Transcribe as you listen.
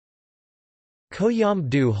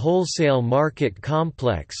Koyambedu Wholesale Market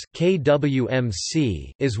Complex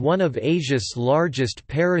 (KWMC) is one of Asia's largest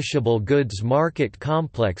perishable goods market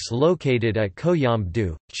complex located at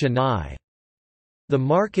Koyambedu, Chennai. The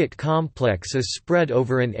market complex is spread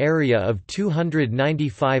over an area of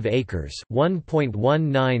 295 acres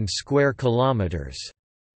 (1.19 square kilometers).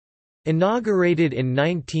 Inaugurated in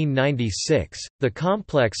 1996, the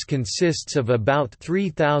complex consists of about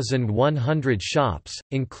 3,100 shops,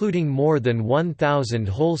 including more than 1,000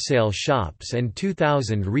 wholesale shops and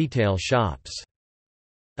 2,000 retail shops.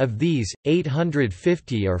 Of these,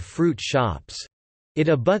 850 are fruit shops. It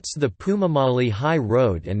abuts the Pumamali High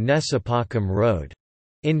Road and Nesapakam Road.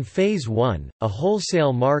 In Phase 1, a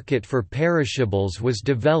wholesale market for perishables was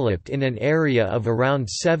developed in an area of around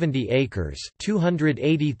 70 acres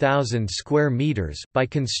 (280,000 square meters) by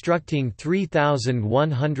constructing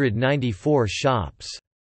 3,194 shops.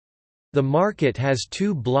 The market has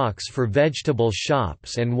 2 blocks for vegetable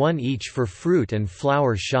shops and 1 each for fruit and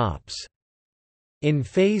flower shops. In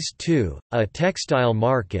Phase 2, a textile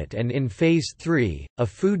market and in Phase 3, a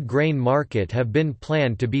food grain market have been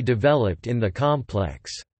planned to be developed in the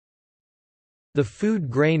complex. The food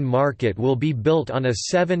grain market will be built on a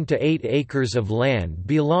 7 to 8 acres of land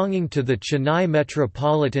belonging to the Chennai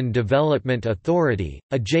Metropolitan Development Authority,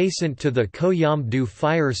 adjacent to the Koyambedu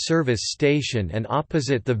Fire Service Station and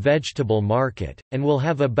opposite the vegetable market, and will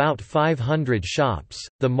have about 500 shops.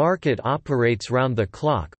 The market operates round the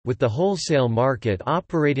clock, with the wholesale market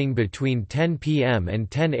operating between 10 p.m. and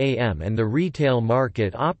 10 a.m. and the retail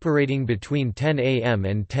market operating between 10 a.m.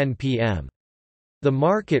 and 10 p.m. The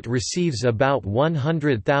market receives about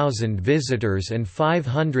 100,000 visitors and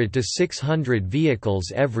 500 to 600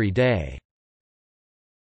 vehicles every day.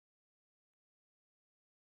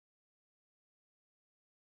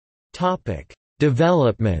 Topic: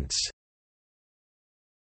 Developments.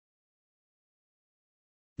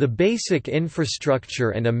 The Basic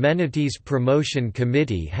Infrastructure and Amenities Promotion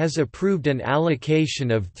Committee has approved an allocation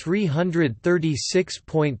of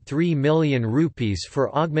 336.3 million rupees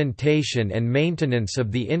for augmentation and maintenance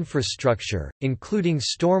of the infrastructure, including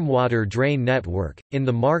stormwater drain network, in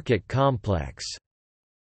the market complex.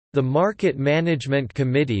 The Market Management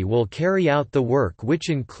Committee will carry out the work, which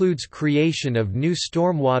includes creation of new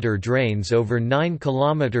stormwater drains over 9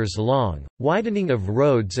 km long, widening of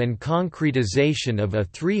roads and concretization of a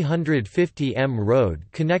 350 m road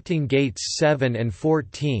connecting gates 7 and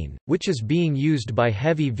 14, which is being used by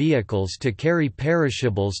heavy vehicles to carry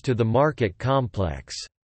perishables to the market complex.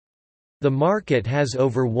 The market has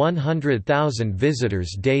over 100,000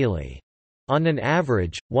 visitors daily. On an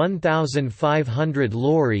average, 1,500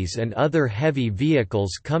 lorries and other heavy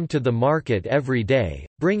vehicles come to the market every day,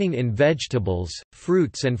 bringing in vegetables,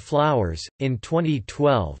 fruits, and flowers. In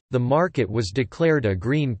 2012, the market was declared a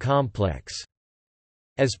green complex.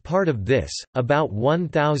 As part of this, about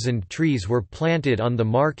 1,000 trees were planted on the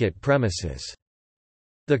market premises.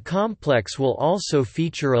 The complex will also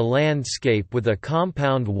feature a landscape with a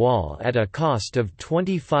compound wall at a cost of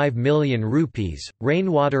 25 million rupees,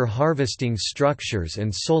 rainwater harvesting structures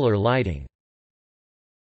and solar lighting.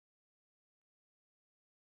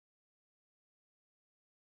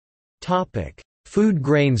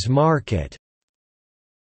 Foodgrains market.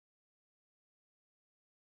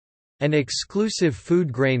 An exclusive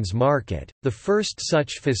foodgrains market, the first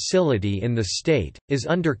such facility in the state, is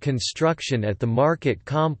under construction at the market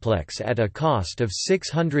complex at a cost of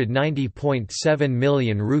 690.7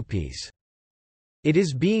 million rupees. It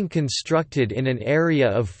is being constructed in an area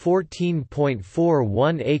of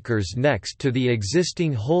 14.41 acres next to the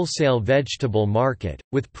existing wholesale vegetable market,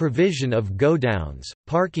 with provision of godowns,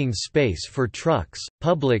 parking space for trucks,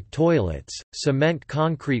 public toilets, cement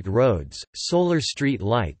concrete roads, solar street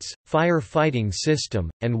lights, fire fighting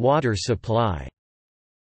system, and water supply.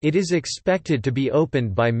 It is expected to be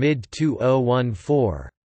opened by mid-2014.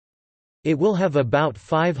 It will have about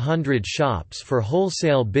 500 shops for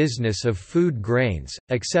wholesale business of food grains,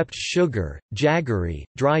 except sugar, jaggery,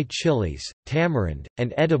 dry chilies, tamarind,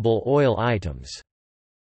 and edible oil items.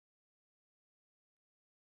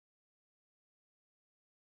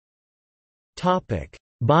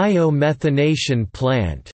 Bio-methanation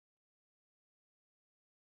plant.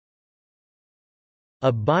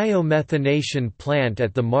 A bio-methanation plant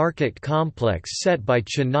at the market complex set by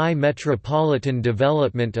Chennai Metropolitan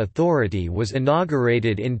Development Authority was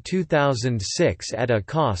inaugurated in 2006 at a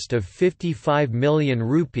cost of 55 million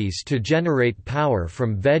rupees to generate power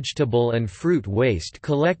from vegetable and fruit waste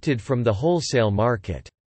collected from the wholesale market.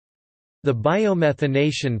 The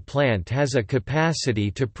biomethanation plant has a capacity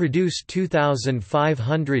to produce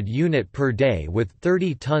 2,500 units per day with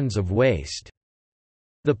 30 tons of waste.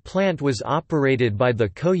 The plant was operated by the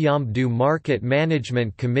Koyambedu Market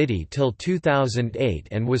Management Committee till 2008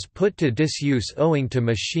 and was put to disuse owing to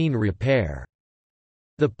machine repair.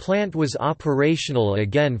 The plant was operational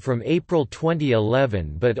again from April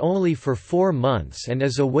 2011 but only for 4 months and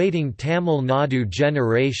is awaiting Tamil Nadu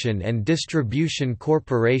Generation and Distribution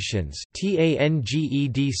Corporation's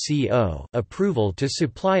approval to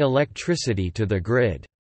supply electricity to the grid.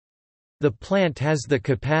 The plant has the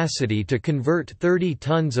capacity to convert 30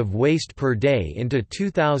 tons of waste per day into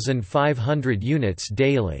 2,500 units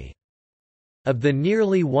daily. Of the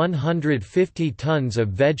nearly 150 tons of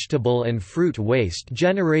vegetable and fruit waste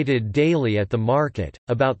generated daily at the market,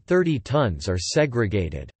 about 30 tons are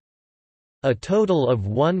segregated. A total of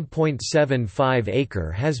 1.75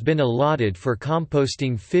 acre has been allotted for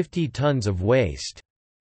composting 50 tons of waste.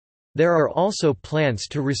 There are also plans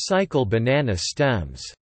to recycle banana stems.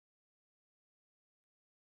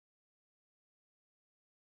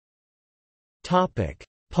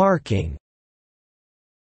 Parking.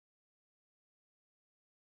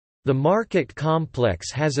 The market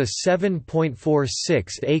complex has a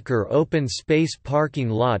 7.46-acre open space parking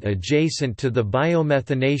lot adjacent to the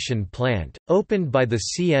bio-methanation plant, opened by the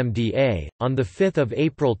CMDA, on 5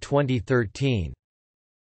 April 2013.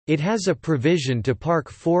 It has a provision to park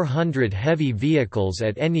 400 heavy vehicles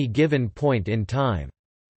at any given point in time.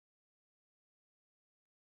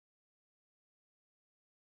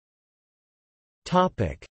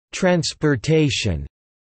 Transportation.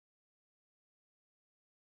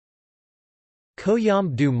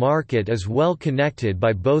 Koyambedu Market is well connected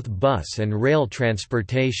by both bus and rail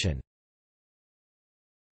transportation.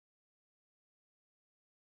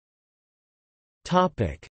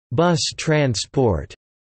 Bus transport.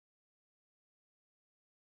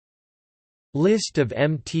 List of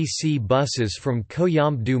MTC buses from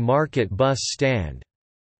Koyambedu Market Bus Stand.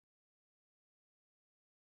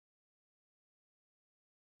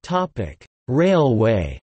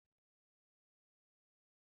 Railway.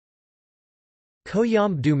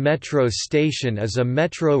 Koyambedu Metro Station is a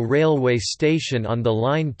metro railway station on the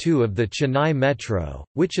Line 2 of the Chennai Metro,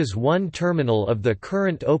 which is one terminal of the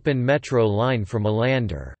current open metro line from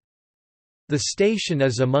Alander. The station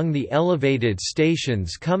is among the elevated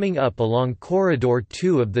stations coming up along Corridor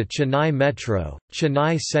 2 of the Chennai Metro,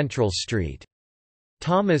 Chennai Central Street.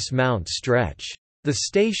 Thomas Mount stretch. The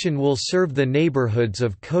station will serve the neighborhoods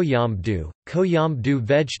of Koyambedu, Koyambedu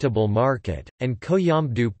Vegetable Market, and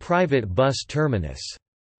Koyambedu Private Bus Terminus.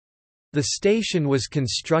 The station was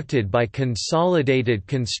constructed by Consolidated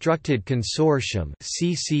Constructed Consortium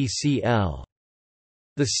 (CCCL).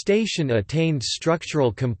 The station attained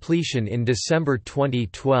structural completion in December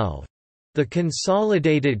 2012. The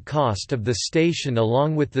consolidated cost of the station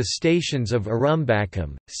along with the stations of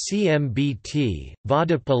Arumbakam, CMBT,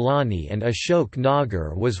 Vadapalani and Ashok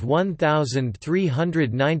Nagar was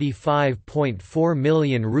 ₹1,395.4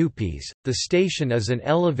 million. The station is an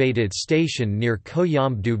elevated station near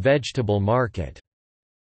Koyambedu Vegetable Market.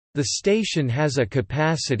 The station has a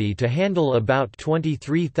capacity to handle about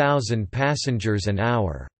 23,000 passengers an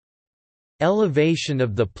hour. Elevation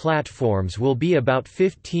of the platforms will be about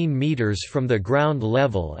 15 meters from the ground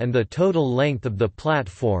level and the total length of the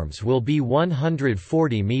platforms will be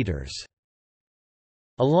 140 meters.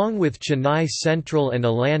 Along with Chennai Central and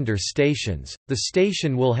Alander stations, the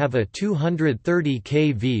station will have a 230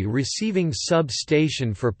 kV receiving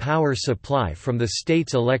sub-station for power supply from the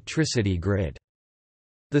state's electricity grid.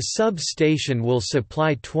 The sub-station will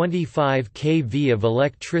supply 25 kV of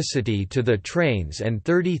electricity to the trains and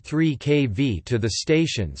 33 kV to the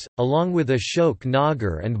stations, along with Ashok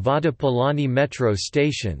Nagar and Vadapalani metro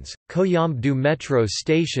stations. Koyambedu metro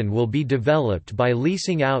station will be developed by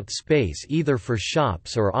leasing out space either for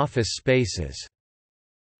shops or office spaces.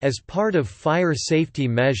 As part of fire safety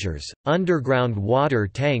measures, underground water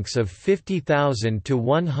tanks of 50,000 to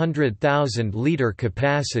 100,000 litre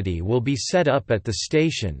capacity will be set up at the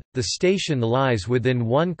station. The station lies within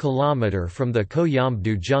 1 km from the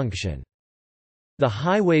Koyambedu junction. The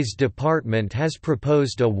Highways Department has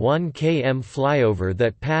proposed a 1 km flyover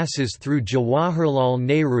that passes through Jawaharlal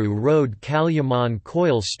Nehru Road Kalyaman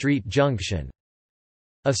Koil Street Junction.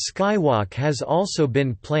 A skywalk has also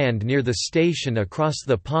been planned near the station across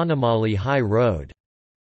the Panamali High Road.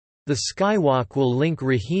 The skywalk will link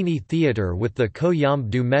Rohini Theatre with the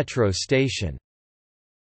Koyambedu metro station.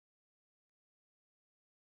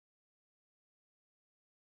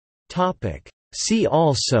 See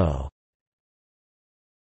also: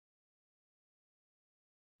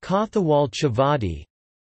 Kothawal Chavadi,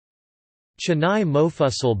 Chennai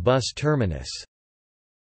Mofussil Bus Terminus.